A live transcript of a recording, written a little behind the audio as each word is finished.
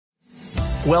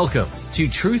Welcome to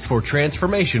Truth for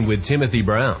Transformation with Timothy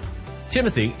Brown.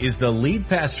 Timothy is the lead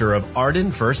pastor of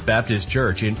Arden First Baptist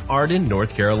Church in Arden,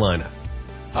 North Carolina.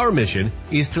 Our mission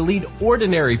is to lead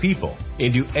ordinary people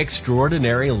into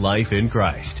extraordinary life in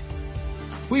Christ.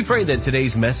 We pray that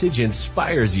today's message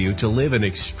inspires you to live an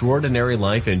extraordinary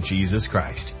life in Jesus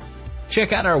Christ.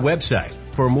 Check out our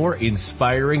website for more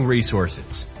inspiring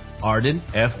resources,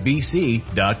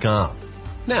 ardenfbc.com.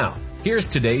 Now, here's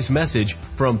today's message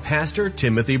from Pastor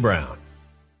Timothy Brown.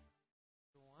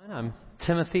 I'm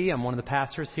Timothy. I'm one of the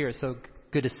pastors here. It's so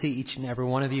good to see each and every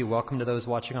one of you. Welcome to those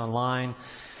watching online.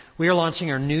 We are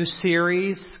launching our new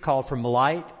series called From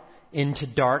Light into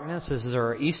Darkness. This is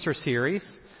our Easter series.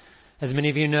 As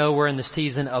many of you know, we're in the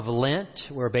season of Lent,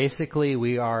 where basically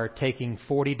we are taking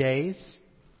 40 days.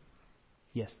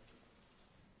 Yes.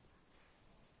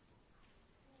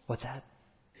 What's that?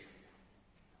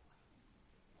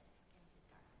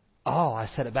 Oh, I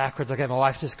said it backwards. Okay, my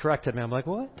wife just corrected me. I'm like,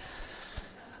 what?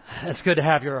 It's good to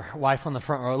have your wife on the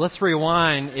front row. Let's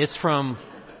rewind. It's from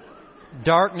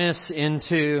darkness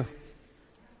into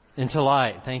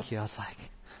light. Thank you. I was like,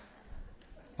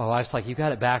 my wife's like, you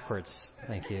got it backwards.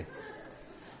 Thank you.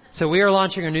 So we are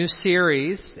launching a new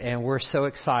series, and we're so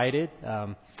excited.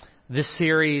 This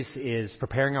series is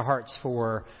preparing our hearts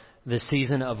for the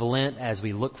season of Lent as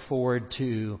we look forward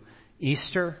to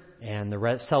Easter and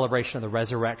the celebration of the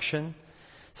resurrection.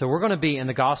 So we're going to be in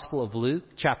the Gospel of Luke,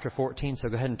 chapter 14. So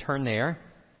go ahead and turn there.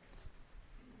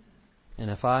 And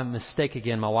if I mistake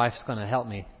again, my wife's going to help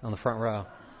me on the front row.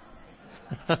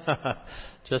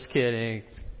 Just kidding.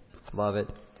 Love it.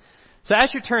 So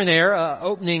as you turn there,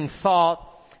 opening thought,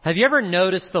 have you ever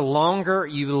noticed the longer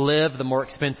you live, the more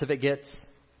expensive it gets?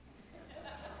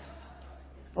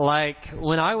 Like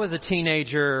when I was a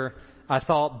teenager, I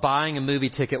thought buying a movie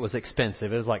ticket was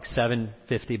expensive. It was like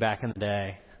 $7.50 back in the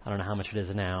day. I don't know how much it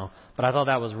is now, but I thought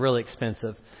that was really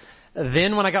expensive.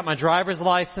 Then when I got my driver's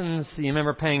license, you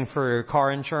remember paying for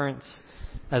car insurance?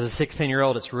 As a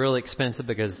 16-year-old, it's really expensive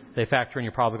because they factor in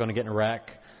you're probably going to get in a wreck.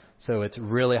 So it's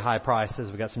really high prices.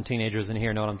 We've got some teenagers in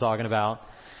here know what I'm talking about.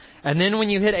 And then when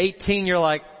you hit 18, you're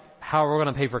like, how are we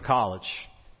going to pay for college?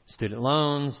 Student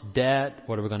loans, debt,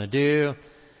 what are we going to do?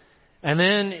 And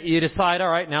then you decide, all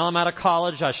right, now I'm out of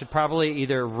college, I should probably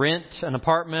either rent an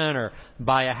apartment or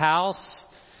buy a house.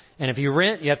 And if you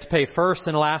rent, you have to pay first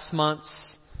and last month's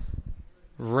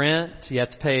rent. You have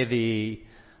to pay the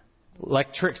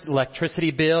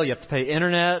electricity bill. You have to pay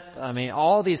internet. I mean,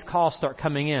 all these costs start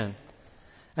coming in.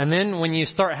 And then when you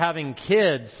start having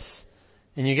kids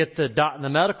and you get the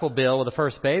medical bill with the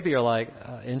first baby, you're like,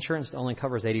 insurance only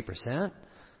covers 80%,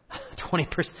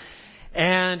 20%.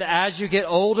 And as you get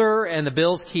older and the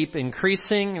bills keep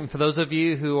increasing, and for those of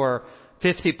you who are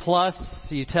 50 plus,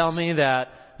 you tell me that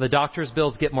the doctor's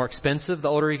bills get more expensive the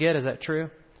older you get. Is that true?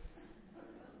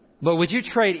 But would you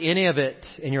trade any of it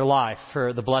in your life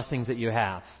for the blessings that you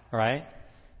have, right?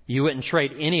 You wouldn't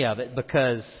trade any of it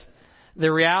because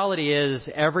the reality is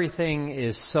everything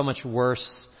is so much worth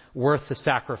the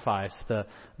sacrifice. The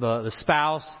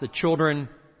spouse, the children,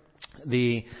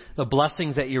 the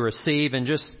blessings that you receive, and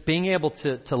just being able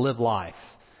to live life.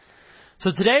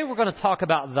 So today we're going to talk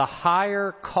about the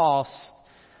higher cost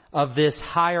of this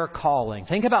higher calling.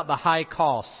 Think about the high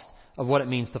cost of what it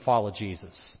means to follow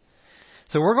Jesus.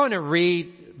 So we're going to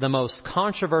read the most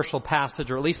controversial passage,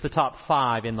 or at least the top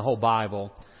 5 in the whole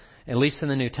Bible, at least in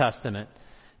the New Testament.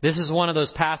 This is one of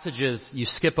those passages you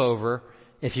skip over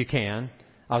if you can.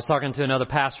 I was talking to another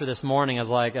pastor this morning. I was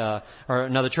like, or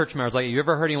another church member. I was like, you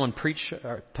ever heard anyone preach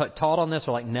or taught on this?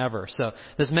 Or like, never. So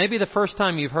this may be the first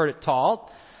time you've heard it taught,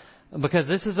 because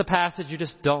this is a passage you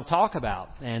just don't talk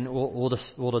about, and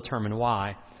we'll determine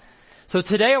why. So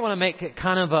today I want to make it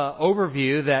kind of an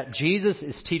overview that Jesus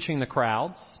is teaching the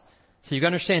crowds. So you can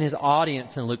understand his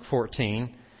audience in Luke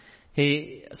 14.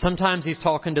 Sometimes he's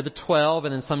talking to the 12,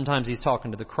 and then sometimes he's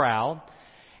talking to the crowd.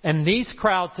 And these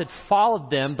crowds had followed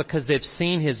them because they've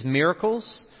seen his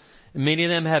miracles. Many of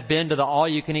them have been to the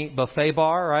all-you-can-eat buffet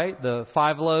bar, right? The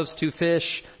 5 loaves, 2 fish,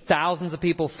 thousands of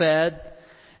people fed.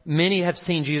 Many have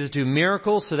seen Jesus do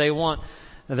miracles, so they want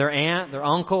their aunt, their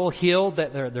uncle healed,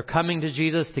 that they're coming to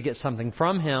Jesus to get something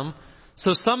from him.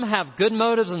 So some have good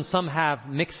motives and some have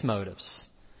mixed motives.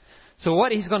 So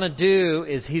what he's going to do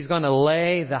is he's going to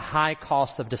lay the high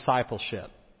cost of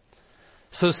discipleship.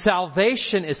 So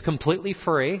salvation is completely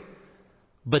free,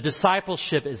 but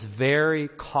discipleship is very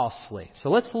costly. So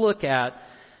let's look at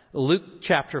Luke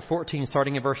chapter 14,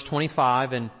 starting in verse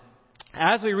 25. And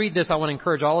as we read this, I want to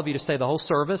encourage all of you to stay the whole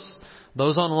service.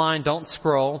 Those online, don't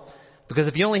scroll, because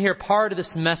if you only hear part of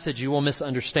this message, you will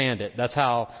misunderstand it. That's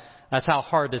how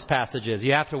hard this passage is.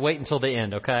 You have to wait until the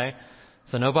end, okay?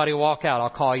 So nobody walk out. I'll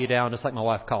call you down just like my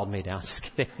wife called me down. Just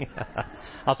kidding.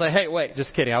 I'll say, hey, wait,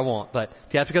 just kidding. I won't. But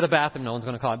if you have to go to the bathroom, no one's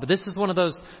going to call you. But this is one of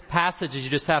those passages you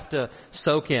just have to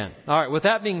soak in. All right. With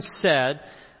that being said,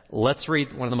 let's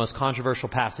read one of the most controversial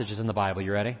passages in the Bible.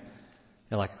 You ready?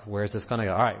 You're like, where's this going to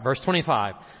go? All right. Verse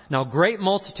 25. Now great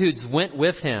multitudes went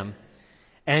with him,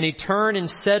 and he turned and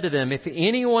said to them, if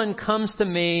anyone comes to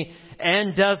me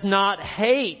and does not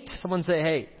hate, someone say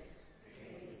hate.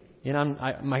 You know,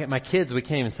 my kids, we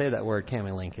can't even say that word, can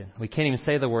we, Lincoln? We can't even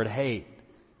say the word hate.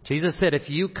 Jesus said, if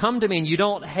you come to me and you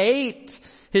don't hate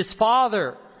his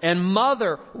father and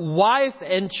mother, wife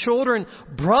and children,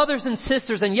 brothers and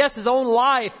sisters, and yes, his own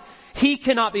life, he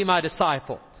cannot be my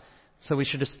disciple. So we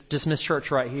should just dismiss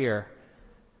church right here.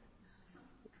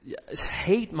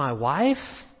 Hate my wife?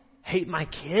 Hate my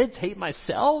kids? Hate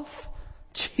myself?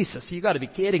 Jesus, you got to be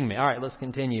kidding me. All right, let's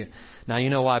continue. Now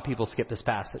you know why people skip this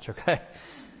passage, okay?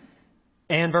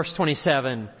 And verse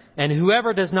 27, and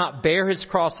whoever does not bear his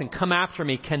cross and come after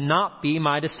me cannot be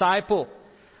my disciple.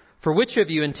 For which of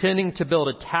you, intending to build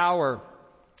a tower,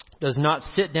 does not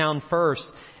sit down first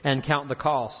and count the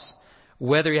costs,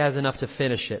 whether he has enough to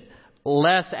finish it?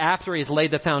 Lest after he's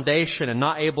laid the foundation and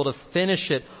not able to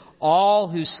finish it, all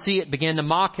who see it begin to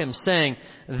mock him, saying,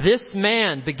 this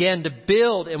man began to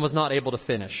build and was not able to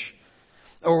finish.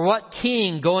 Or what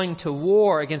king going to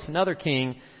war against another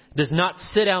king does not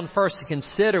sit down first to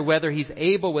consider whether he's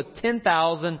able with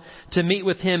 10,000 to meet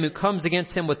with him who comes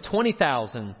against him with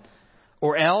 20,000?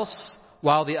 Or else,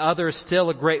 while the other is still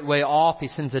a great way off, he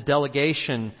sends a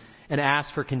delegation and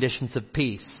asks for conditions of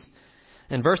peace.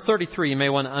 In verse 33, you may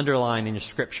want to underline in your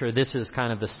scripture, this is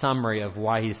kind of the summary of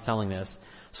why he's telling this.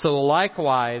 So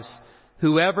likewise,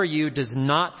 whoever you does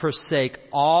not forsake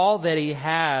all that he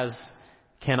has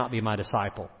cannot be my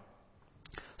disciple.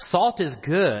 Salt is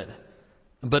good.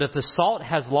 But if the salt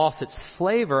has lost its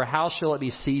flavor, how shall it be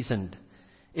seasoned?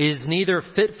 It is neither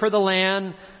fit for the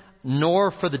land nor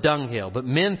for the dunghill, but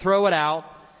men throw it out.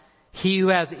 He who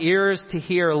has ears to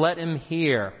hear, let him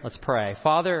hear. Let's pray.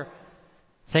 Father,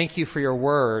 thank you for your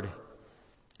word.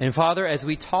 And Father, as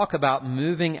we talk about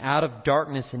moving out of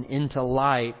darkness and into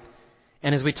light,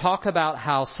 and as we talk about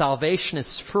how salvation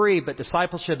is free, but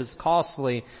discipleship is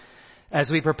costly,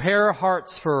 as we prepare our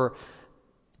hearts for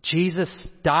Jesus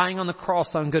dying on the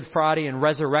cross on Good Friday and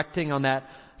resurrecting on that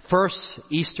first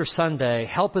Easter Sunday,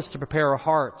 help us to prepare our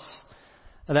hearts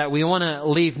that we want to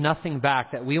leave nothing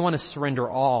back, that we want to surrender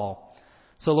all.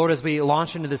 So Lord, as we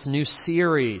launch into this new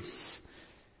series,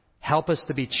 help us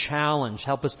to be challenged,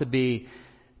 help us to be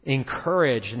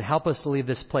encouraged, and help us to leave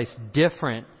this place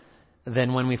different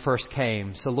than when we first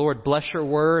came. So Lord, bless your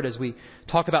word as we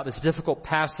talk about this difficult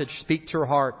passage. Speak to our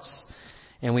hearts.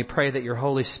 And we pray that your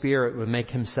Holy Spirit would make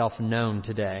himself known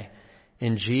today.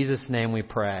 In Jesus' name we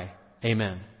pray.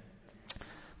 Amen.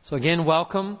 So again,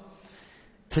 welcome.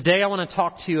 Today I want to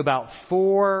talk to you about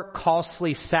 4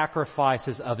 costly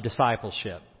sacrifices of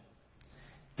discipleship.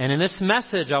 And in this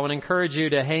message, I want to encourage you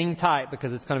to hang tight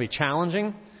because it's going to be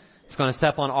challenging. It's going to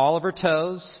step on all of our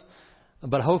toes.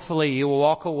 But hopefully you will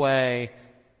walk away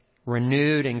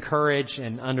renewed, encouraged,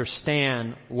 and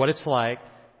understand what it's like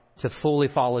to fully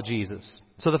follow Jesus.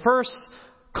 So the first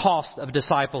cost of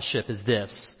discipleship is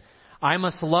this. I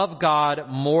must love God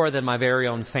more than my very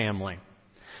own family.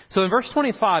 So in verse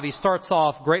 25, he starts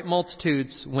off, great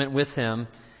multitudes went with him,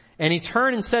 and he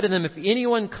turned and said to them, if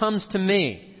anyone comes to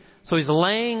me. So he's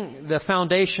laying the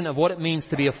foundation of what it means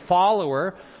to be a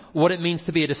follower, what it means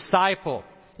to be a disciple.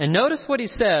 And notice what he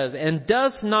says, and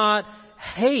does not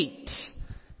hate.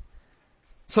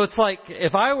 So it's like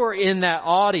if I were in that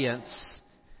audience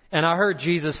and I heard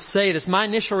Jesus say this, my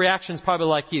initial reaction is probably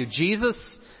like you. Jesus,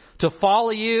 to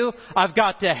follow you, I've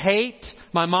got to hate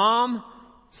my mom.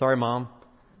 Sorry, Mom.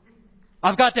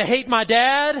 I've got to hate my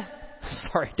dad.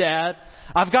 Sorry, Dad.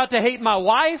 I've got to hate my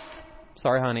wife.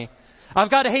 Sorry, honey. I've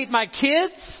got to hate my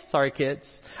kids. Sorry, kids.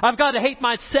 I've got to hate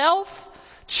myself.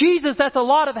 Jesus, that's a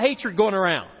lot of hatred going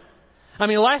around. I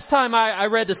mean, last time I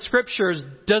read the scriptures,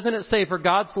 doesn't it say for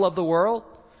God to love the world?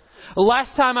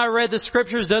 Last time I read the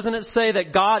scriptures, doesn't it say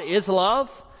that God is love?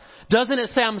 Doesn't it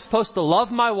say I'm supposed to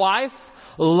love my wife,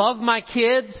 love my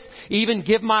kids, even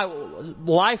give my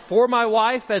life for my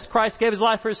wife as Christ gave his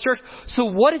life for his church? So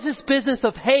what is this business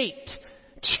of hate?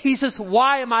 Jesus,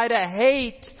 why am I to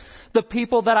hate the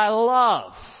people that I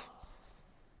love?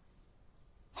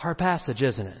 Hard passage,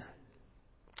 isn't it?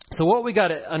 So what we got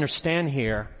to understand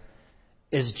here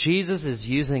is Jesus is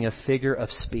using a figure of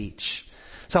speech.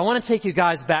 So I want to take you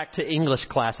guys back to English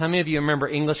class. How many of you remember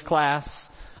English class,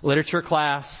 literature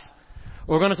class?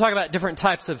 We're going to talk about different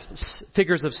types of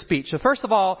figures of speech. So first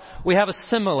of all, we have a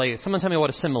simile. Someone tell me what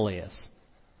a simile is.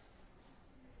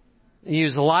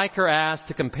 use like or as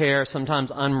to compare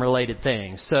sometimes unrelated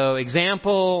things. So,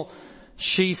 example,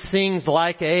 she sings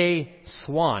like a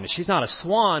swan. She's not a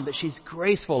swan, but she's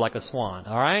graceful like a swan,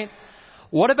 all right?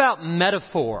 What about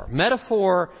metaphor?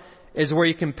 Metaphor is where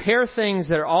you compare things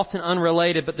that are often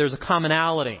unrelated, but there's a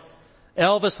commonality.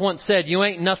 Elvis once said, "You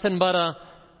ain't nothing but a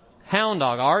hound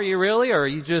dog." Are you really? Or are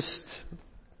you just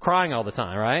crying all the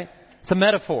time, right? It's a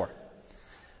metaphor.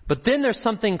 But then there's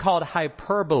something called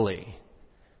hyperbole.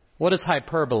 What is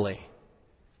hyperbole?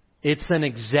 It's an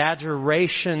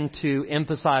exaggeration to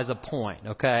emphasize a point,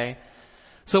 okay?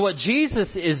 So what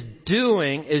Jesus is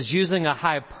doing is using a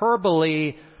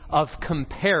hyperbole of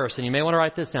comparison. You may want to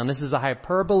write this down. This is a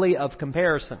hyperbole of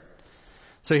comparison.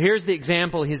 So here's the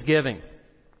example he's giving.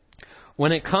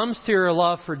 When it comes to your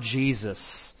love for Jesus,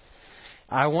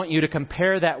 I want you to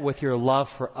compare that with your love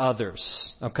for others,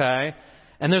 okay?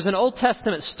 And there's an Old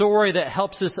Testament story that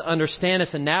helps us understand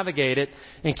this and navigate it.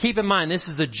 And keep in mind, this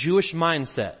is the Jewish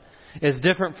mindset. It's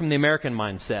different from the American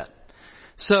mindset.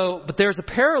 So, but there's a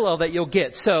parallel that you'll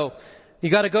get. So, you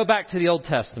got to go back to the Old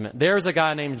Testament. There's a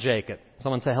guy named Jacob.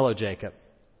 Someone say hello, Jacob.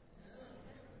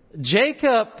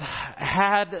 Jacob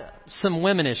had some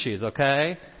women issues,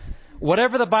 okay?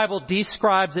 Whatever the Bible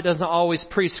describes, it doesn't always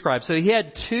prescribe. So he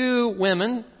had 2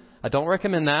 women. I don't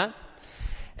recommend that.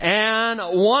 And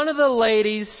one of the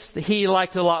ladies he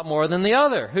liked a lot more than the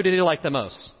other. Who did he like the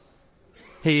most?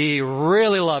 He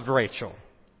really loved Rachel.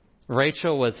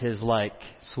 Rachel was his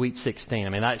sweet 16. I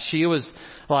mean, she was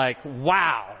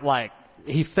wow.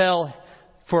 He fell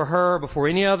for her before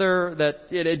any other, that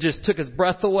it just took his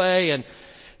breath away. And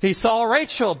he saw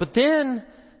Rachel. But then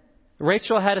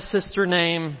Rachel had a sister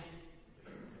named,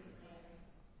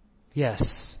 yes.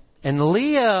 And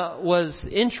Leah was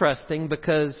interesting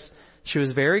because she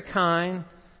was very kind,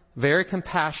 very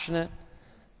compassionate.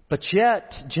 But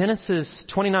yet, Genesis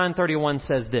 29:31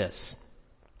 says this.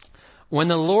 When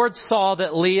the Lord saw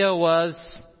that Leah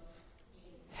was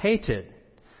hated.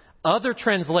 Other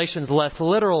translations, less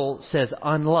literal, says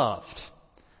unloved.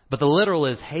 But the literal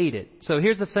is hated. So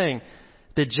here's the thing.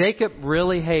 Did Jacob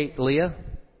really hate Leah?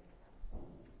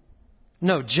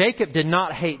 No, Jacob did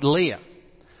not hate Leah.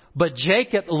 But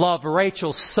Jacob loved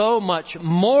Rachel so much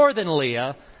more than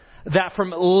Leah that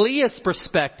from Leah's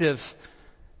perspective,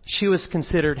 she was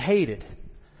considered hated.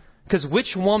 Because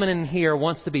which woman in here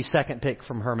wants to be second pick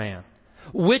from her man?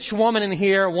 Which woman in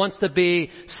here wants to be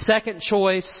second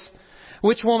choice?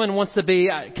 Which woman wants to be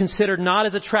considered not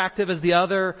as attractive as the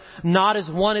other, not as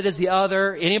wanted as the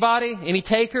other? Anybody? Any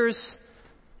takers?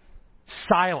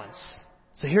 Silence.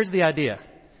 So here's the idea.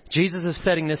 Jesus is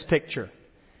setting this picture.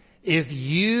 If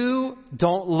you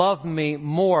don't love me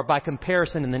more by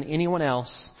comparison than anyone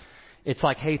else, it's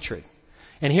like hatred.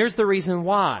 And here's the reason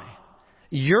why.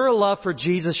 Your love for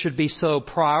Jesus should be so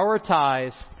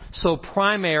prioritized, so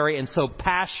primary, and so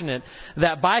passionate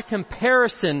that by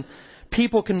comparison,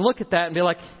 people can look at that and be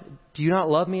like, do you not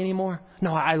love me anymore?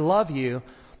 No, I love you.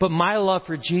 But my love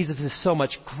for Jesus is so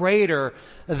much greater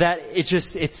that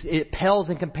it pales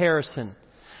in comparison.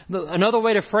 Another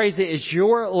way to phrase it is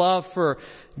your love for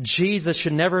Jesus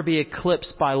should never be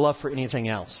eclipsed by love for anything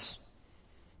else.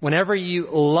 Whenever you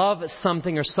love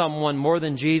something or someone more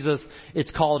than Jesus,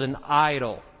 it's called an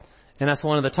idol. And that's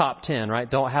one of the top 10, right?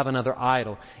 Don't have another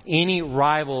idol. Any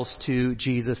rivals to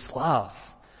Jesus' love.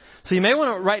 So you may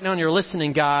want to write down your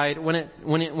listening guide.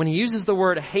 When he uses the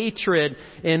word hatred,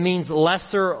 it means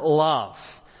lesser love.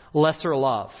 Lesser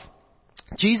love.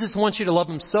 Jesus wants you to love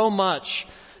Him so much,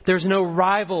 there's no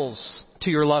rivals to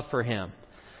your love for Him.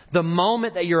 The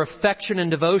moment that your affection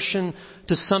and devotion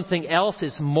to something else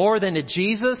is more than to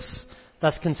Jesus,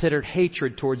 that's considered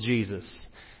hatred towards Jesus.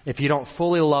 If you don't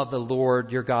fully love the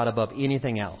Lord, your God, above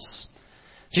anything else.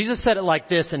 Jesus said it like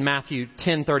this in Matthew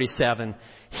 10:37.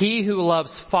 He who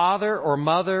loves father or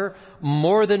mother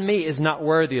more than me is not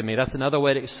worthy of me. That's another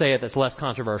way to say it that's less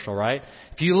controversial, right?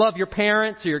 If you love your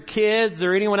parents or your kids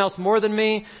or anyone else more than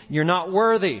me, you're not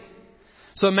worthy.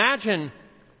 So imagine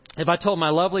if I told my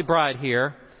lovely bride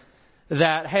here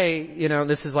that, hey,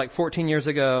 this is like 14 years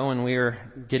ago when we were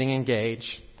getting engaged.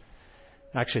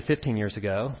 Actually 15 years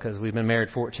ago, because we've been married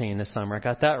 14 this summer. I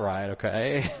got that right,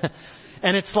 okay?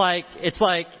 And it's like,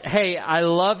 hey, I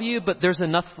love you, but there's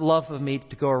enough love of me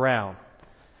to go around.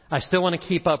 I still want to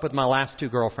keep up with my last 2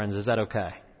 girlfriends. Is that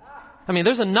okay? I mean,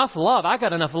 there's enough love. I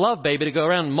got enough love, baby, to go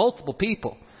around multiple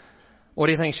people. What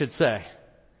do you think you should say?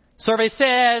 Survey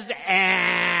says,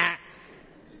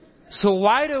 So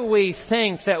why do we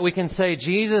think that we can say,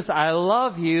 Jesus, I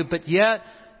love you, but yet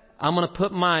I'm going to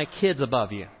put my kids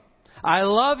above you? I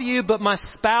love you, but my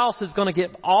spouse is going to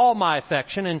get all my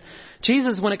affection. And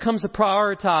Jesus, when it comes to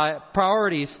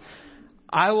priorities,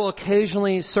 I will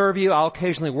occasionally serve you. I'll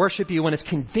occasionally worship you when it's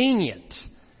convenient.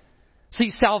 See,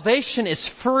 salvation is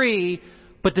free,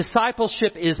 but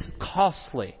discipleship is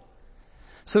costly.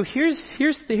 So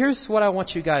here's what I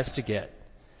want you guys to get.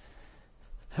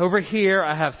 Over here,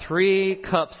 I have 3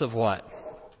 cups of what?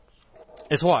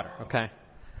 It's water, okay?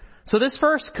 So this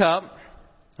first cup,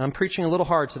 I'm preaching a little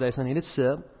hard today, so I need a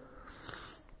sip.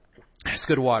 It's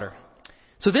good water.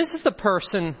 So this is the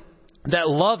person that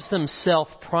loves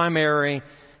themselves primary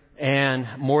and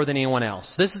more than anyone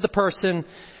else. This is the person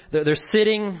that they're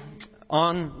sitting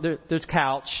on their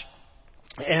couch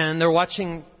and they're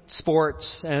watching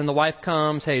sports, and the wife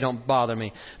comes, hey, don't bother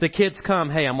me. The kids come,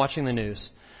 hey, I'm watching the news.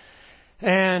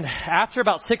 And after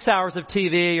about 6 hours of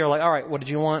TV, you're like, all right, what did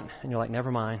you want? And you're like,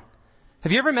 never mind.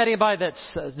 Have you ever met anybody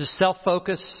that's just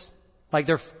self-focused? Like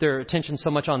their attention's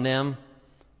so much on them?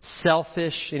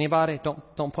 Selfish? Anybody?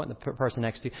 Don't point the person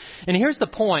next to you. And here's the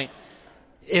point.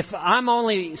 If I'm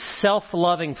only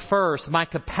self-loving first, my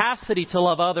capacity to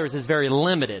love others is very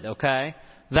limited, okay?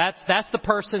 That's the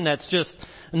person that's just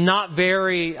not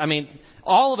very,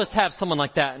 all of us have someone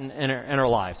like that in our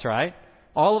lives, right?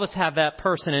 All of us have that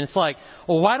person, and it's like,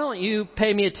 well, why don't you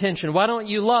pay me attention? Why don't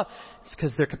you love? It's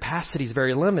because their capacity is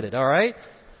very limited, all right?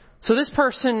 So this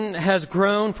person has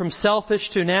grown from selfish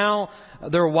to now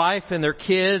their wife and their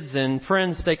kids and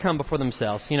friends, they come before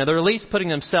themselves. They're at least putting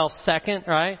themselves second,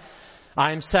 right?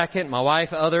 I'm second, my wife,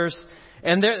 others.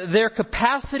 And their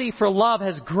capacity for love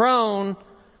has grown.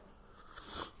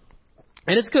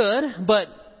 And it's good, but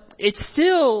it's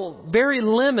still very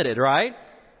limited, right?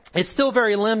 It's still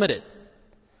very limited.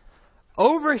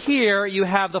 Over here, you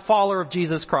have the follower of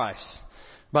Jesus Christ.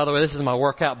 By the way, this is my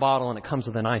workout bottle, and it comes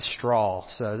with a nice straw,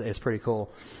 so it's pretty cool.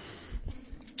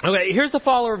 Okay, here's the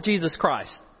follower of Jesus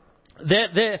Christ.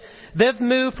 They've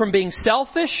moved from being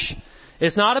selfish,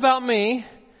 it's not about me,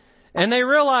 and they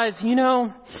realize,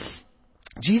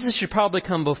 Jesus should probably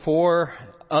come before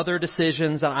other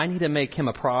decisions, and I need to make him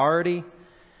a priority.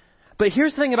 But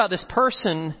here's the thing about this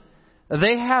person,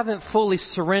 they haven't fully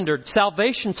surrendered.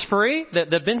 Salvation's free,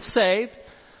 they've been saved,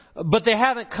 but they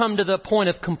haven't come to the point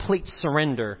of complete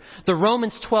surrender. The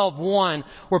Romans 12:1,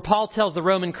 where Paul tells the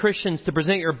Roman Christians to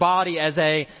present your body as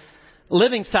a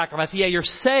living sacrifice. Yeah, you're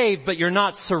saved, but you're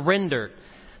not surrendered.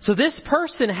 So this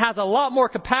person has a lot more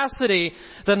capacity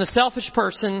than the selfish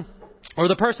person or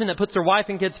the person that puts their wife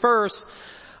and kids first.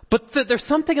 But there's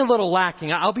something a little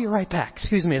lacking. I'll be right back.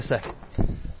 Excuse me a second.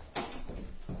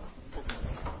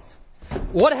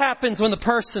 What happens when the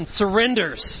person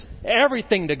surrenders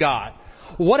everything to God?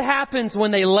 What happens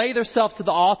when they lay themselves to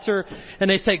the altar and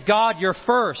they say, God, you're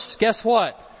first? Guess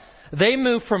what? They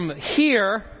move from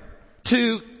here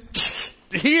to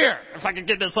here. If I can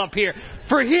get this up here.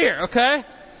 For here, okay?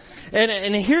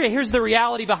 And here's the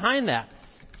reality behind that.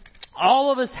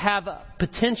 All of us have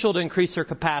potential to increase our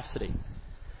capacity.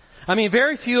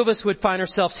 Very few of us would find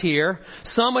ourselves here.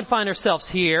 Some would find ourselves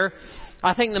here.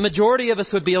 I think the majority of us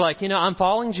would be like, I'm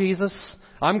following Jesus.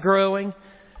 I'm growing.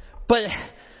 But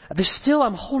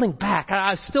I'm holding back.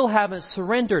 I still haven't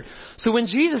surrendered. So when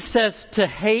Jesus says to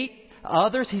hate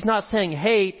others, he's not saying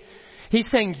hate.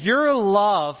 He's saying your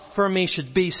love for me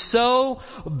should be so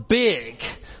big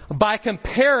by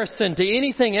comparison to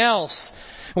anything else.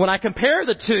 When I compare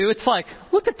the two, it's like,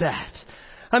 look at that.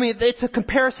 It's a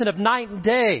comparison of night and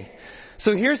day.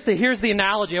 So here's the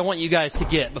analogy I want you guys to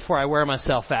get before I wear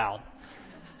myself out.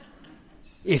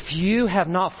 If you have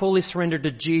not fully surrendered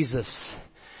to Jesus,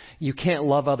 you can't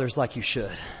love others like you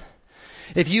should.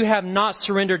 If you have not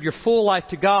surrendered your full life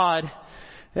to God,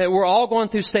 we're all going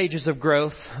through stages of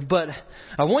growth, but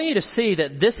I want you to see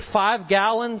that this 5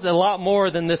 gallons is a lot more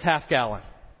than this half gallon.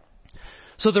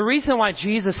 So the reason why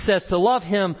Jesus says to love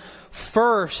him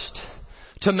first,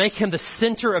 to make him the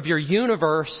center of your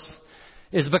universe,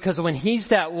 is because when he's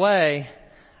that way,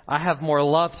 I have more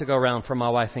love to go around for my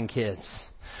wife and kids.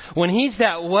 When he's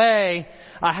that way,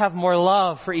 I have more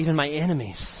love for even my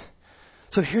enemies.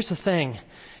 So here's the thing.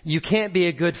 You can't be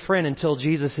a good friend until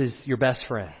Jesus is your best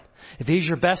friend. If he's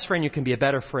your best friend, you can be a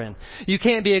better friend. You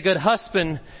can't be a good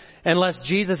husband unless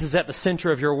Jesus is at the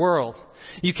center of your world.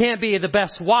 You can't be the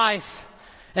best wife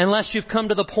unless you've come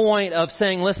to the point of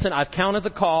saying, listen, I've counted the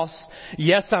cost.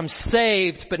 Yes, I'm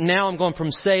saved, but now I'm going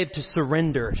from saved to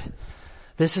surrendered.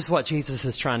 This is what Jesus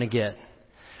is trying to get.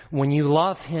 When you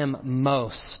love him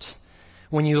most,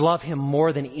 when you love him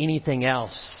more than anything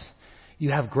else,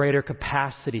 you have greater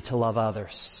capacity to love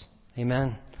others.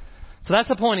 Amen? So that's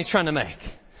the point he's trying to make.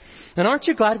 And aren't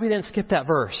you glad we didn't skip that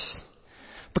verse?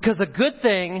 Because a good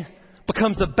thing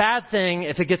becomes a bad thing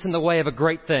if it gets in the way of a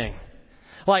great thing.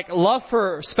 Like love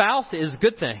for spouse is a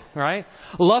good thing, right?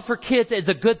 Love for kids is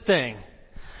a good thing.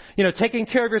 Taking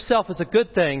care of yourself is a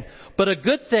good thing, but a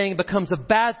good thing becomes a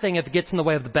bad thing if it gets in the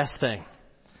way of the best thing.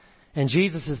 And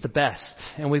Jesus is the best,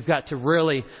 and we've got to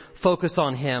really focus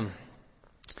on Him.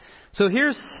 So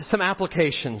here's some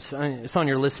applications. It's on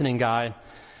your listening guide.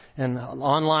 And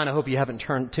online, I hope you haven't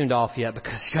tuned off yet,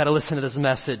 because you got to listen to this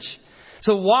message.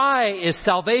 So why is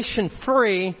salvation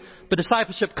free, but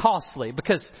discipleship costly?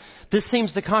 Because this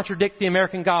seems to contradict the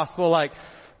American gospel. Like,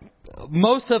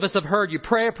 most of us have heard you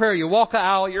pray a prayer, you walk an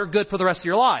aisle, you're good for the rest of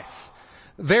your life.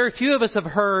 Very few of us have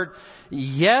heard,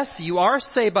 yes, you are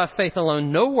saved by faith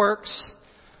alone, no works,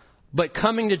 but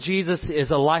coming to Jesus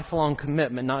is a lifelong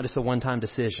commitment, not just a one-time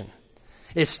decision.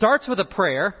 It starts with a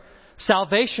prayer.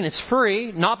 Salvation is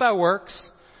free, not by works.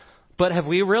 But have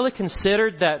we really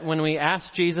considered that when we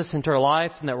ask Jesus into our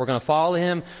life and that we're going to follow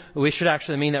Him, we should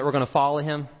actually mean that we're going to follow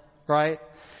Him, right?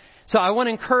 So I want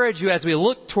to encourage you, as we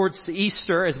look towards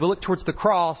Easter, as we look towards the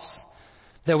cross,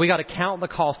 that we got to count the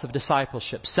cost of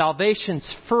discipleship.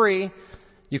 Salvation's free.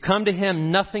 You come to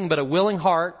Him nothing but a willing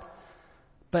heart.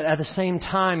 But at the same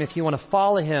time, if you want to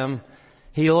follow Him,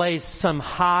 He lays some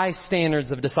high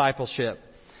standards of discipleship.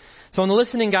 So on the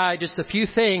listening guide, just a few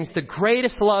things. The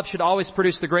greatest love should always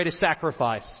produce the greatest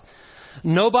sacrifice.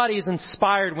 Nobody is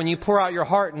inspired when you pour out your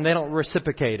heart and they don't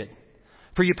reciprocate it.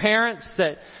 For you parents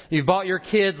that you've bought your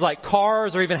kids like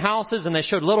cars or even houses and they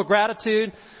showed little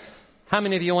gratitude, how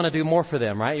many of you want to do more for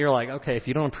them, right? You're like, okay, if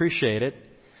you don't appreciate it.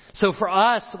 So for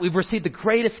us, we've received the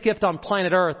greatest gift on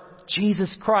planet Earth,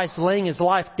 Jesus Christ laying His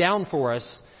life down for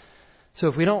us. So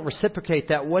if we don't reciprocate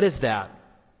that, what is that?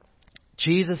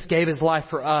 Jesus gave His life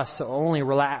for us, so only a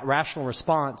rational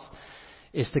response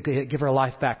is to give our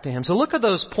life back to Him. So look at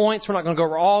those points. We're not going to go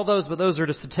over all those, but those are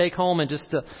just to take home and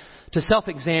just to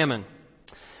self-examine.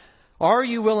 Are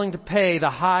you willing to pay the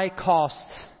high cost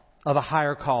of a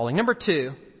higher calling? Number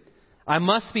 2, I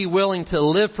must be willing to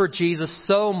live for Jesus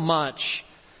so much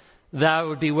that I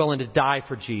would be willing to die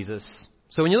for Jesus.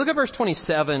 So when you look at verse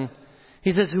 27,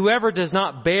 he says, whoever does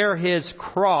not bear his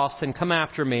cross and come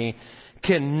after me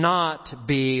cannot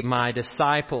be my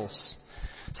disciples.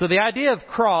 So the idea of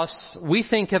cross, we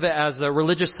think of it as a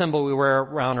religious symbol we wear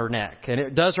around our neck. And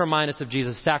it does remind us of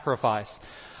Jesus' sacrifice.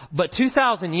 But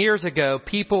 2,000 years ago,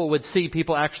 people would see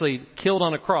people actually killed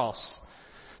on a cross.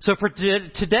 So for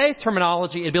today's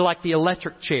terminology, it'd be like the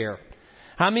electric chair.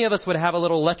 How many of us would have a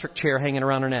little electric chair hanging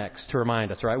around our necks to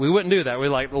remind us, right? We wouldn't do that. We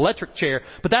like the electric chair.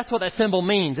 But that's what that symbol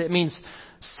means. It means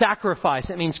sacrifice.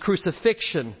 It means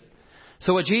crucifixion.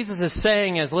 So what Jesus is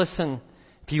saying is, listen,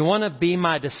 if you want to be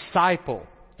my disciple,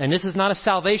 and this is not a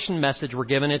salvation message we're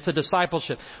given, it's a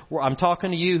discipleship. I'm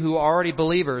talking to you who are already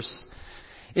believers.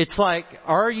 It's like,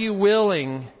 are you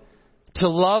willing to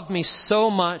love me so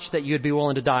much that you'd be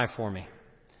willing to die for me?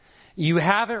 You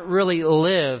haven't really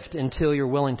lived until you're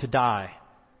willing to die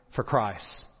for Christ.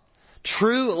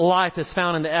 True life is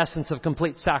found in the essence of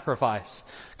complete sacrifice,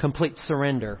 complete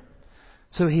surrender.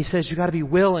 So he says you got to be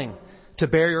willing to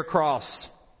bear your cross.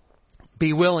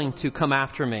 Be willing to come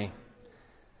after me.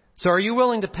 So are you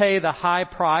willing to pay the high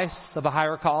price of a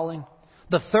higher calling?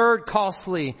 The third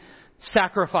costly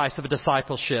sacrifice of a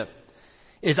discipleship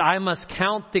is I must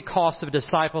count the cost of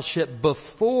discipleship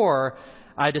before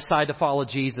I decide to follow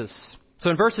Jesus. So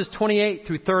in verses 28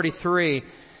 through 33,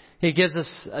 he gives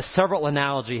us several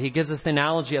analogy. He gives us the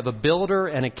analogy of a builder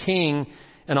and a king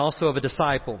and also of a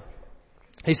disciple.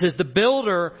 He says the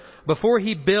builder, before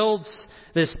he builds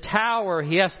this tower,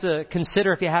 he has to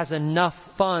consider if he has enough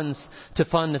funds to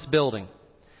fund this building.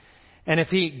 And if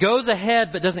he goes ahead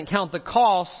but doesn't count the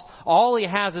cost, all he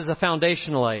has is a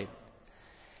foundation laid.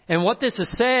 And what this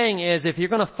is saying is if you're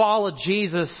going to follow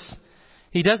Jesus,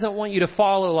 He doesn't want you to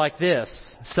follow like this,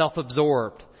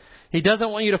 self-absorbed. He doesn't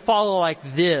want you to follow like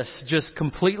this, just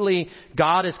completely,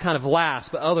 God is kind of last,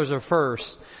 but others are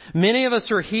first. Many of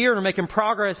us are here and are making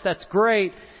progress. That's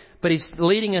great, but He's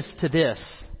leading us to this.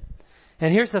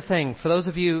 And here's the thing. For those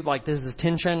of you, like this is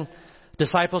tension,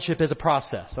 discipleship is a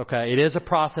process, okay? It is a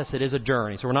process. It is a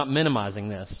journey. So we're not minimizing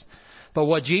this. But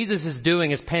what Jesus is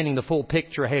doing is painting the full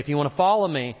picture. Hey, if you want to follow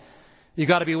me, you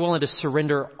got to be willing to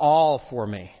surrender all for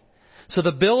me. So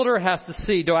the builder has to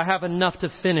see, do I have enough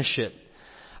to finish it?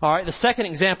 All right, the second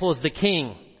example is the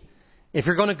king. If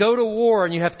you're going to go to war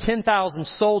and you have 10,000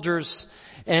 soldiers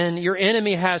and your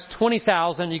enemy has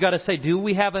 20,000, you got to say, do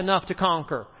we have enough to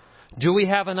conquer? Do we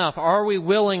have enough? Are we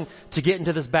willing to get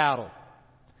into this battle?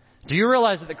 Do you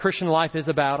realize that the Christian life is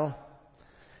a battle?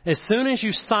 As soon as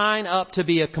you sign up to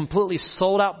be a completely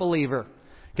sold out believer,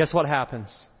 guess what happens?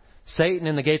 Satan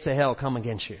and the gates of hell come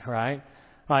against you, right?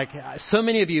 Like so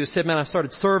many of you said, man, I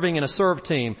started serving in a serve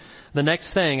team. The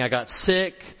next thing, I got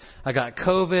sick. I got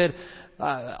COVID.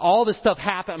 all this stuff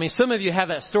happened. I mean, some of you have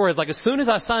that story. Like, as soon as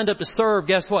I signed up to serve,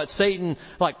 guess what? Satan,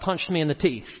 like, punched me in the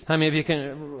teeth. I mean, if you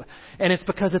can, and it's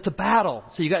because it's a battle.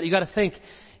 So you got to think,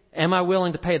 am I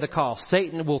willing to pay the cost?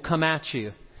 Satan will come at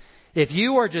you. If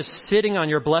you are just sitting on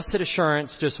your blessed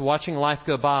assurance, just watching life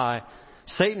go by,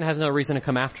 Satan has no reason to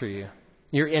come after you.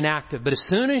 You're inactive. But as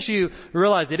soon as you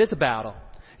realize it is a battle,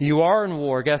 you are in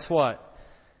war, guess what?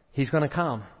 He's going to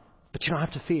come. But you don't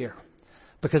have to fear.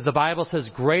 Because the Bible says,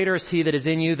 greater is He that is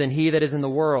in you than he that is in the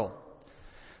world.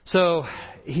 So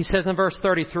he says in verse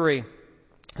 33,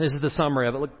 this is the summary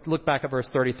of it. Look back at verse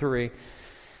 33.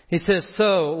 He says,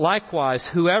 so likewise,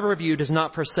 whoever of you does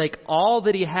not forsake all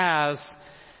that he has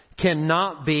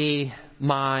cannot be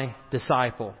my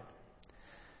disciple.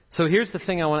 So here's the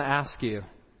thing I want to ask you.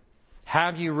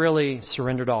 Have you really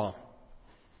surrendered all?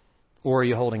 Or are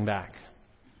you holding back?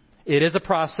 It is a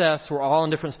process. We're all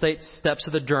in different steps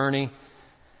of the journey.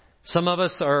 Some of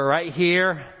us are right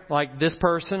here, like this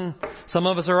person. Some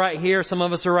of us are right here. Some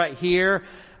of us are right here.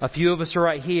 A few of us are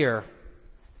right here.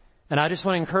 And I just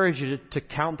want to encourage you to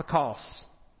count the costs.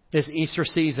 This Easter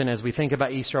season, as we think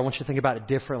about Easter, I want you to think about it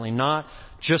differently. Not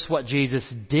just what Jesus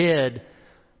did,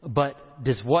 but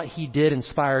does what He did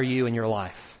inspire you in your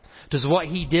life? Does what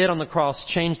He did on the cross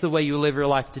change the way you live your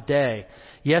life today?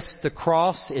 Yes, the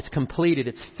cross, it's completed.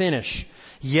 It's finished.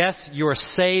 Yes, you are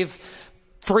saved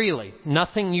freely.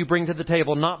 Nothing you bring to the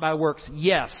table, not by works.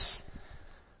 Yes.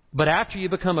 But after you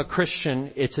become a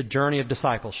Christian, it's a journey of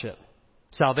discipleship.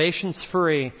 Salvation's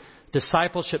free.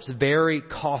 Discipleship's very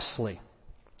costly.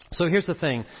 So here's the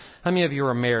thing. How many of you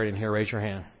are married in here? Raise your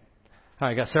hand. All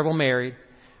right, got several married.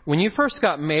 When you first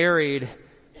got married,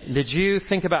 did you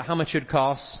think about how much it'd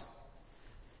cost?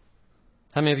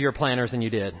 How many of you are planners and you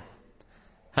did?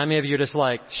 How many of you are just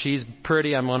like, she's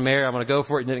pretty, I'm going to marry, I'm going to go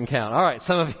for it, and it didn't count? All right,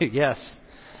 some of you, yes.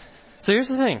 So here's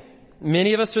the thing.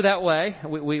 Many of us are that way.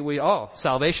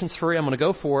 Salvation's free, I'm going to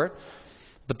go for it.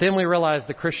 But then we realize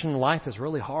the Christian life is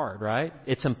really hard, right?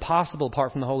 It's impossible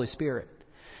apart from the Holy Spirit.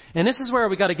 And this is where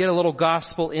we got to get a little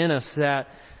gospel in us, that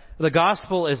the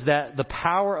gospel is that the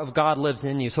power of God lives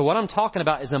in you. So what I'm talking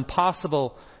about is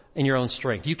impossible in your own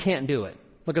strength. You can't do it.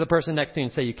 Look at the person next to you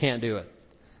and say, you can't do it.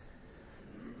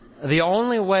 The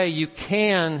only way you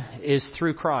can is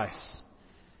through Christ.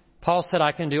 Paul said,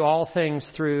 I can do all things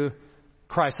through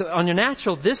Christ. So on your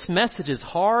natural, this message is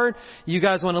hard. You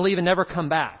guys want to leave and never come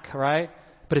back, right?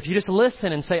 But if you just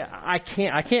listen and say, I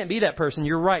can't be that person.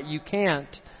 You're right, you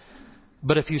can't.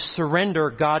 But if you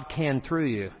surrender, God can through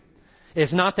you.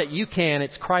 It's not that you can,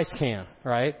 it's Christ can,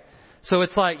 right? So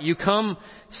it's like you come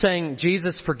saying,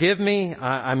 Jesus, forgive me,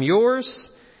 I'm yours.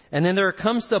 And then there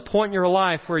comes to a point in your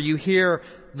life where you hear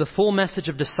the full message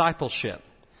of discipleship.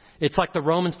 It's like the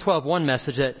Romans 12:1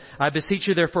 message that, I beseech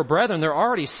you therefore, brethren, they're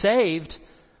already saved,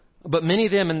 but many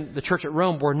of them in the church at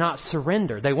Rome were not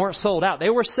surrendered. They weren't sold out. They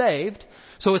were saved.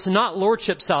 So it's not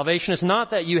lordship salvation. It's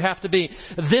not that you have to be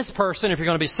this person if you're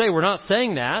going to be saved. We're not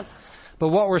saying that. But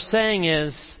what we're saying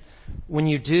is, when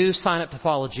you do sign up to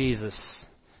follow Jesus,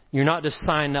 you're not just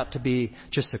signing up to be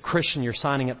just a Christian. You're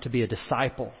signing up to be a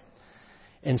disciple.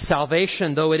 And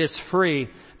salvation, though it is free,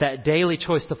 that daily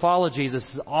choice to follow Jesus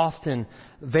is often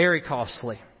very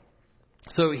costly.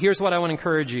 So here's what I want to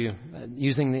encourage you,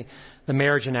 using the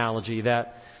marriage analogy,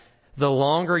 that the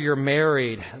longer you're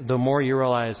married, the more you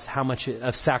realize how much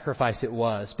of sacrifice it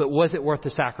was. But was it worth the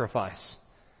sacrifice?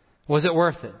 Was it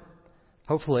worth it?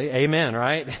 Hopefully. Amen,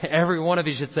 right? Every one of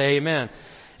you should say amen.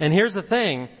 And here's the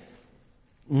thing.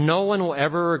 No one will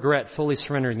ever regret fully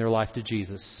surrendering their life to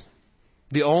Jesus.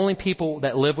 The only people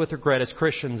that live with regret as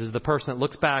Christians is the person that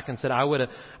looks back and said, I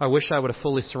wish I would have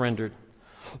fully surrendered.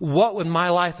 What would my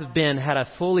life have been had I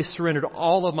fully surrendered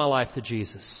all of my life to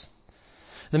Jesus?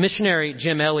 The missionary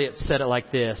Jim Elliot said it like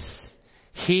this.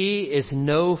 He is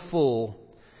no fool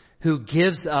who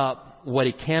gives up what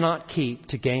he cannot keep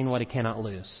to gain what he cannot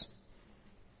lose.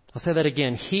 I'll say that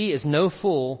again. He is no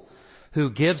fool who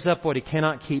gives up what he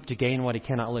cannot keep to gain what he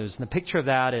cannot lose. And the picture of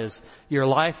that is your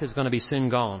life is going to be soon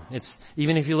gone.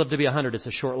 Even if you live to be 100, it's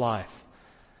a short life.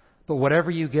 But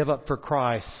whatever you give up for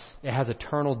Christ, it has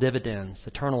eternal dividends,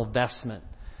 eternal investment.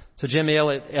 So Jim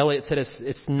Elliot said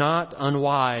it's not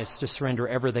unwise to surrender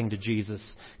everything to Jesus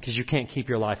because you can't keep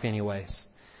your life anyways.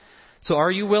 So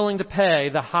are you willing to pay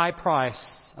the high price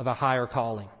of a higher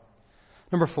calling?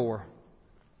 Number 4,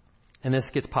 and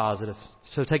this gets positive.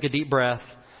 So take a deep breath.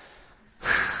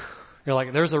 You're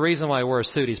like, there's a reason why I wear a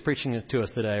suit. He's preaching it to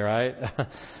us today, right?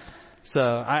 So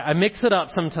I mix it up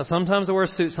sometimes. Sometimes I wear a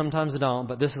suit, sometimes I don't.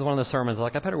 But this is one of the sermons.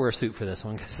 I better wear a suit for this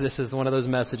one because this is one of those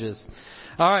messages.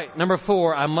 All right, number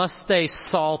 4, I must stay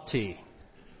salty.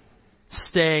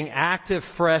 staying active,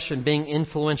 fresh, and being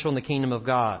influential in the kingdom of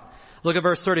God. Look at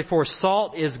verse 34.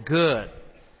 Salt is good.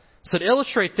 So to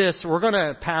illustrate this, we're going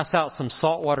to pass out some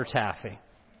saltwater taffy.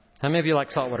 How many of you like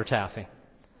saltwater taffy?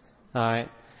 All right.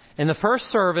 In the first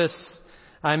service,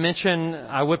 I mentioned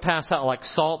I would pass out like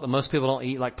salt, but most people don't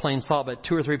eat like plain salt. But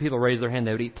 2 or 3 people raised their hand,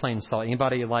 they would eat plain salt.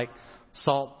 Anybody like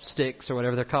salt sticks or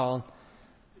whatever they're called?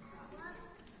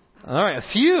 All right,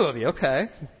 a few of you. Okay.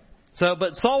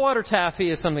 But saltwater taffy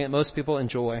is something that most people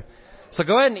enjoy. So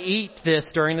go ahead and eat this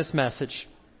during this message.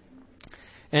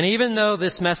 And even though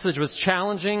this message was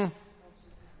challenging,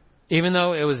 even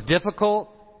though it was difficult,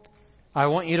 I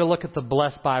want you to look at the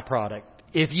blessed byproduct.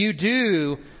 If you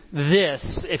do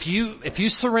this, if you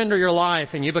surrender your life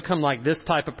and you become like this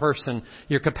type of person,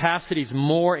 your capacity is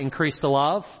more increased to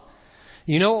love.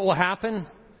 You know what will happen?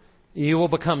 You will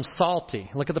become salty.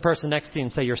 Look at the person next to you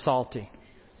and say, you're salty.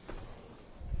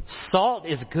 Salt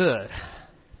is good.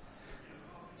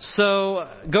 So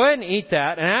go ahead and eat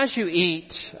that. And as you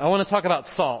eat, I want to talk about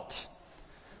salt.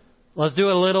 Let's do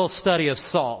a little study of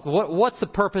salt. What's the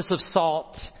purpose of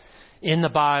salt in the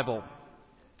Bible?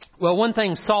 Well, one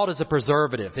thing, salt is a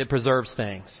preservative. It preserves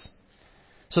things.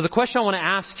 So the question I want to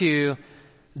ask you,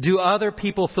 do other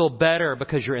people feel better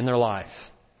because you're in their life?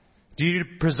 Do you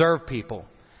preserve people?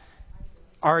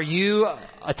 Are you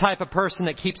a type of person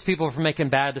that keeps people from making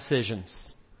bad decisions?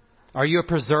 Are you a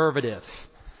preservative?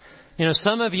 You know,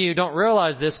 some of you don't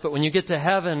realize this, but when you get to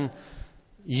heaven,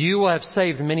 you will have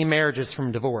saved many marriages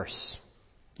from divorce.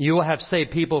 You will have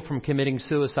saved people from committing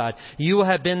suicide. You will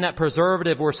have been that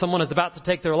preservative where someone is about to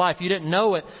take their life. You didn't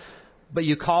know it, but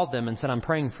you called them and said, I'm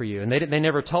praying for you. And they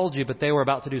never told you, but they were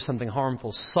about to do something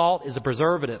harmful. Salt is a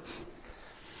preservative.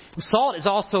 Salt is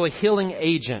also a healing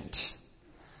agent.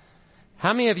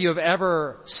 How many of you have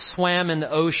ever swam in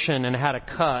the ocean and had a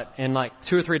cut and like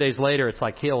 2 or 3 days later it's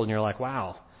like healed and you're like,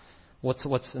 wow,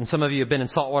 and some of you have been in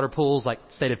saltwater pools, like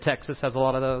the state of Texas has a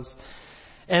lot of those.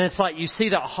 And it's like you see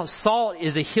that salt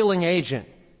is a healing agent.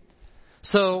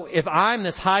 So if I'm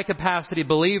this high capacity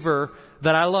believer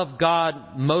that I love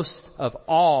God most of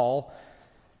all,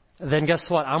 then guess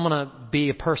what? I'm going to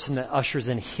be a person that ushers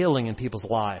in healing in people's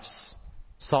lives.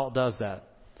 Salt does that.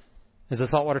 Is the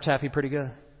saltwater taffy pretty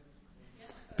good?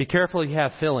 Be careful you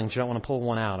have fillings. You don't want to pull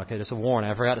one out. Okay, just a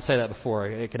warning. I forgot to say that before.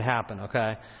 It could happen,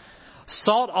 okay?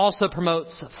 Salt also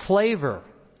promotes flavor.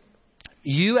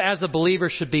 You as a believer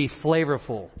should be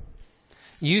flavorful.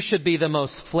 You should be the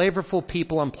most flavorful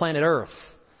people on planet Earth.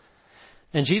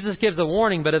 And Jesus gives a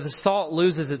warning, but if the salt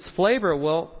loses its flavor,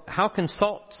 well, how can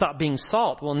salt stop being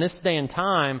salt? Well, in this day and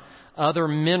time, other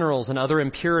minerals and other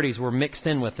impurities were mixed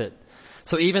in with it.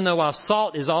 So even though while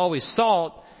salt is always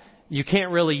salt, you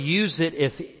can't really use it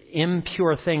if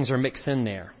impure things are mixed in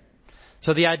there.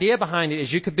 So the idea behind it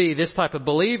is you could be this type of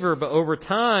believer, but over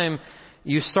time,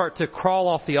 you start to crawl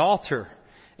off the altar.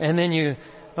 And then you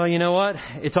know what?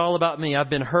 It's all about me. I've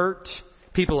been hurt.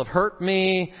 People have hurt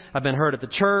me. I've been hurt at the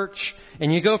church.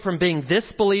 And you go from being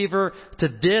this believer to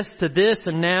this,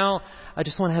 and now I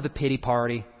just want to have a pity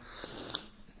party.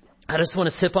 I just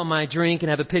want to sip on my drink and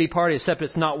have a pity party, except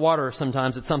it's not water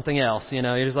sometimes, it's something else. You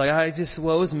know, you're just like,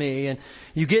 woe's me. And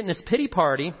you get in this pity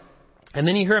party, and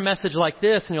then you hear a message like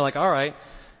this, and you're like, all right,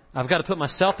 I've got to put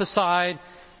myself aside.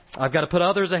 I've got to put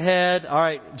others ahead. All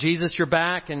right, Jesus, you're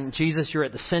back, and Jesus, you're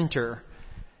at the center.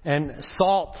 And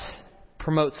salt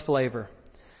promotes flavor.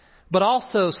 But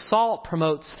also, salt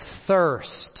promotes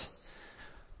thirst.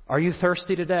 Are you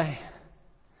thirsty today?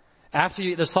 After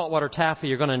you eat the saltwater taffy,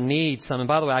 you're going to need some. And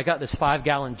by the way, I got this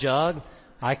 5-gallon jug.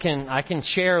 I can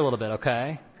share a little bit,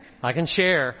 okay? I can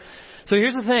share. So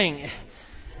here's the thing.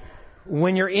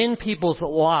 When you're in people's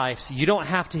lives, you don't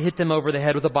have to hit them over the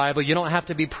head with a Bible. You don't have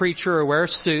to be preacher or wear a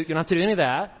suit. You don't have to do any of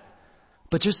that.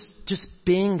 But just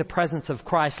being the presence of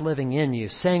Christ living in you,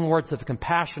 saying words of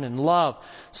compassion and love,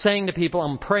 saying to people,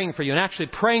 I'm praying for you, and actually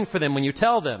praying for them when you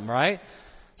tell them, right?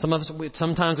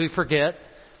 Sometimes we forget.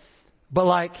 But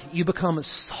like, you become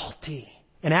salty.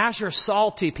 And as you're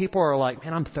salty, people are like,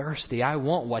 man, I'm thirsty. I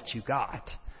want what you got.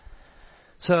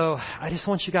 So I just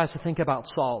want you guys to think about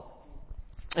salt.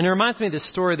 And it reminds me of this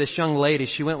story of this young lady.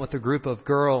 She went with a group of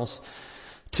girls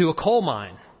to a coal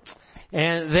mine.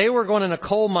 And they were going in a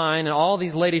coal mine, and all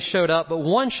these ladies showed up, but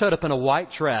one showed up in a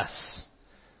white dress.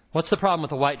 What's the problem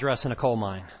with a white dress in a coal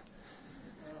mine?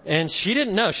 And she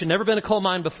didn't know. She'd never been to a coal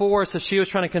mine before, so she was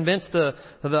trying to convince the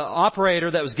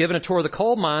operator that was giving a tour of the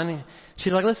coal mine.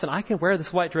 She's like, listen, I can wear this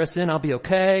white dress in. I'll be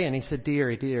okay. And he said,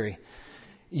 dearie,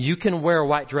 you can wear a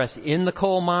white dress in the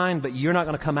coal mine, but you're not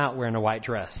going to come out wearing a white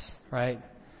dress, right?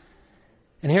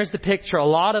 And here's the picture. A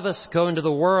lot of us go into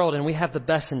the world and we have the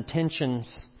best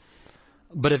intentions,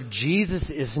 But if Jesus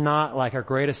is not like our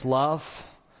greatest love,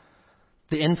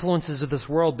 the influences of this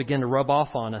world begin to rub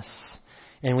off on us.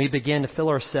 And we begin to feel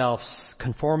ourselves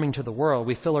conforming to the world.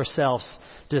 We feel ourselves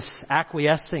just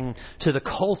acquiescing to the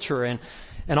culture.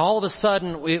 And all of a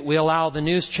sudden, we allow the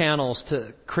news channels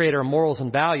to create our morals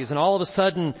and values. And all of a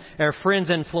sudden, our friends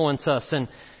influence us. And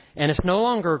it's no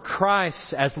longer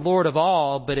Christ as Lord of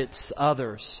all, but it's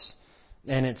others.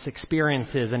 And it's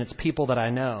experiences and it's people that I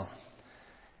know.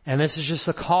 And this is just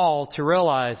a call to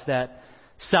realize that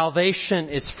salvation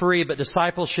is free, but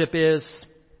discipleship is.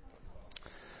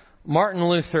 Martin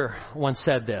Luther once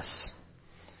said this.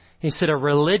 He said, a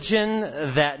religion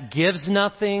that gives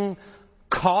nothing,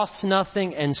 costs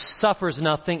nothing, and suffers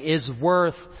nothing is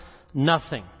worth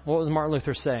nothing. What was Martin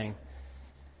Luther saying?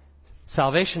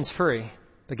 Salvation's free,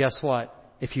 but guess what?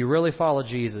 If you really follow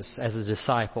Jesus as a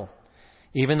disciple,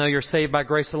 even though you're saved by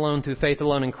grace alone, through faith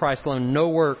alone, in Christ alone, no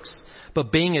works,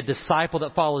 but being a disciple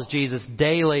that follows Jesus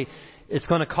daily, it's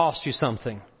going to cost you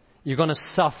something. You're going to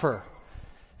suffer.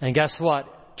 And guess what?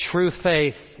 True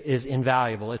faith is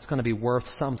invaluable. It's going to be worth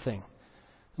something.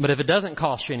 But if it doesn't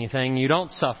cost you anything, you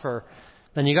don't suffer,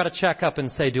 then you got to check up and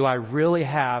say, do I really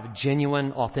have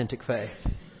genuine, authentic faith?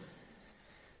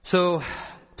 So,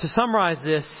 to summarize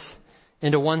this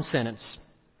into one sentence,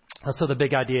 let's throw the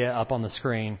big idea up on the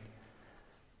screen.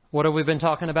 What have we been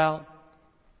talking about?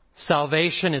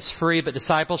 Salvation is free, but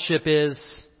discipleship is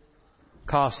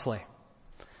costly.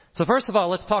 So first of all,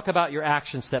 let's talk about your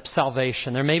action step,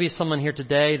 salvation. There may be someone here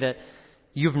today that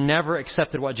you've never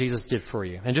accepted what Jesus did for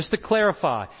you. And just to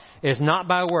clarify, it's not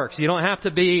by works. You don't have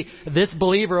to be this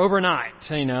believer overnight.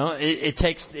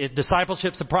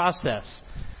 Discipleship's a process.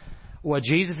 What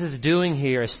Jesus is doing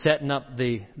here is setting up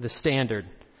the standard.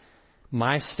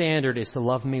 My standard is to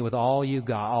love me with all you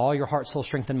got, all your heart, soul,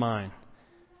 strength, and mind.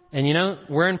 And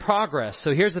we're in progress.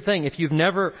 So here's the thing. If you've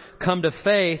never come to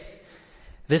faith,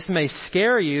 this may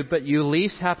scare you, but you at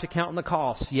least have to count on the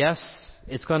cost. Yes,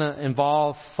 it's going to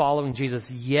involve following Jesus.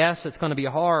 Yes, it's going to be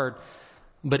hard,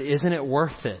 but isn't it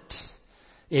worth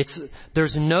it?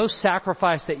 There's no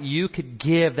sacrifice that you could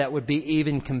give that would be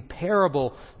even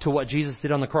comparable to what Jesus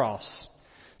did on the cross.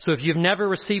 So if you've never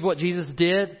received what Jesus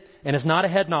did, and it's not a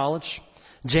head knowledge,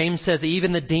 James says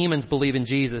even the demons believe in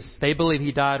Jesus. They believe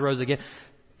He died, rose again.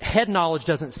 Head knowledge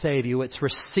doesn't save you. It's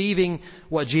receiving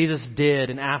what Jesus did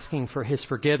and asking for His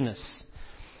forgiveness.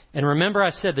 And remember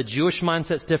I said the Jewish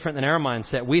mindset's different than our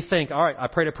mindset. We think, all right, I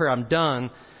prayed a prayer, I'm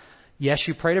done. Yes,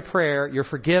 you prayed a prayer, you're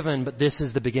forgiven, but this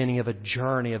is the beginning of a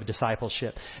journey of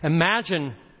discipleship.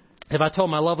 Imagine if I told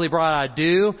my lovely bride I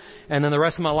do, and then the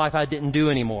rest of my life I didn't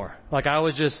do anymore. Like I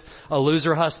was just a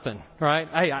loser husband, right?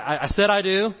 Hey, I said I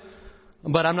do,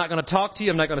 but I'm not going to talk to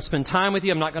you. I'm not going to spend time with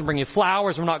you. I'm not going to bring you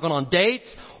flowers. We're not going on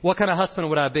dates. What kind of husband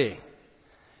would I be?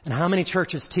 And how many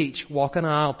churches teach, walk an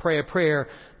aisle, pray a prayer,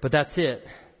 but that's it?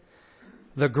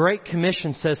 The Great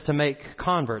Commission says to make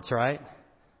converts, right?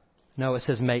 No, it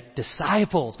says make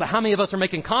disciples. But how many of us are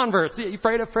making converts? You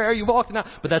prayed a prayer, you walked an aisle,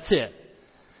 but that's it.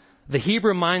 The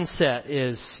Hebrew mindset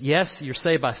is, yes, you're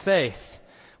saved by faith.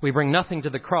 We bring nothing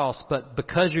to the cross, but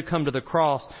because you come to the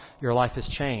cross, your life has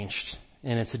changed.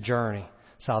 And it's a journey.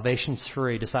 Salvation's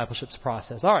free. Discipleship's a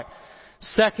process. All right.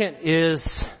 Second is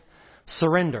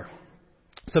surrender.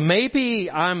 So maybe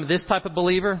I'm this type of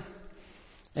believer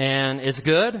and it's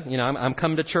good. I'm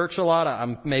coming to church a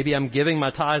lot. Maybe I'm giving my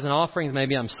tithes and offerings.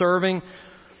 Maybe I'm serving.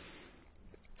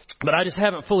 But I just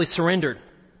haven't fully surrendered.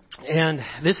 And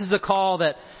this is a call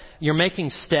that you're making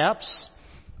steps,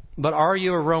 but are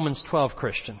you a Romans 12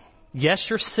 Christian? Yes,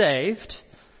 you're saved,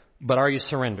 but are you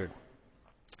surrendered?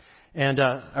 And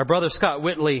our brother Scott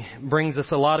Whitley brings us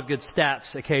a lot of good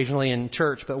stats occasionally in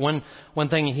church. But one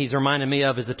thing he's reminded me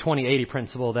of is the 20-80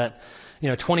 principle that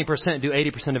 20% do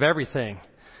 80% of everything.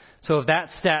 So if that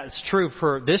stat is true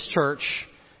for this church,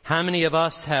 how many of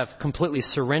us have completely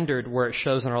surrendered where it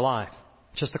shows in our life?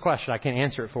 Just a question. I can't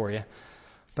answer it for you.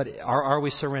 But are we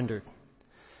surrendered?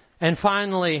 And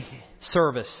finally,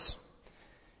 service.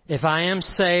 If I am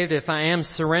saved, if I am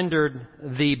surrendered,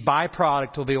 the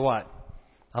byproduct will be what?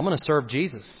 I'm going to serve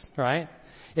Jesus, right?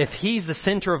 If He's the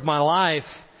center of my life,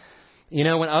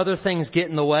 when other things get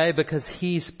in the way because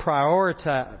He's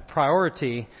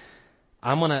priority,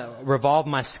 I'm going to revolve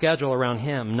my schedule around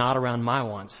Him, not around my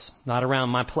wants, not around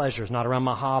my pleasures, not around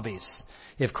my hobbies.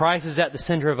 If Christ is at the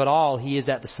center of it all, He is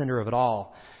at the center of it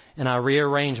all. And I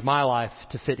rearrange my life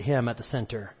to fit Him at the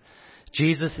center.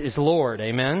 Jesus is Lord,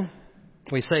 amen?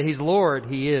 We say He's Lord,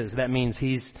 He is. That means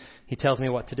He tells me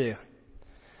what to do.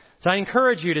 So I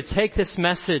encourage you to take this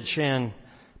message and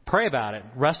pray about it,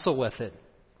 wrestle with it.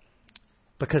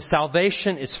 Because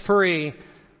salvation is free,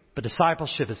 but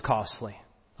discipleship is costly.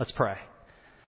 Let's pray.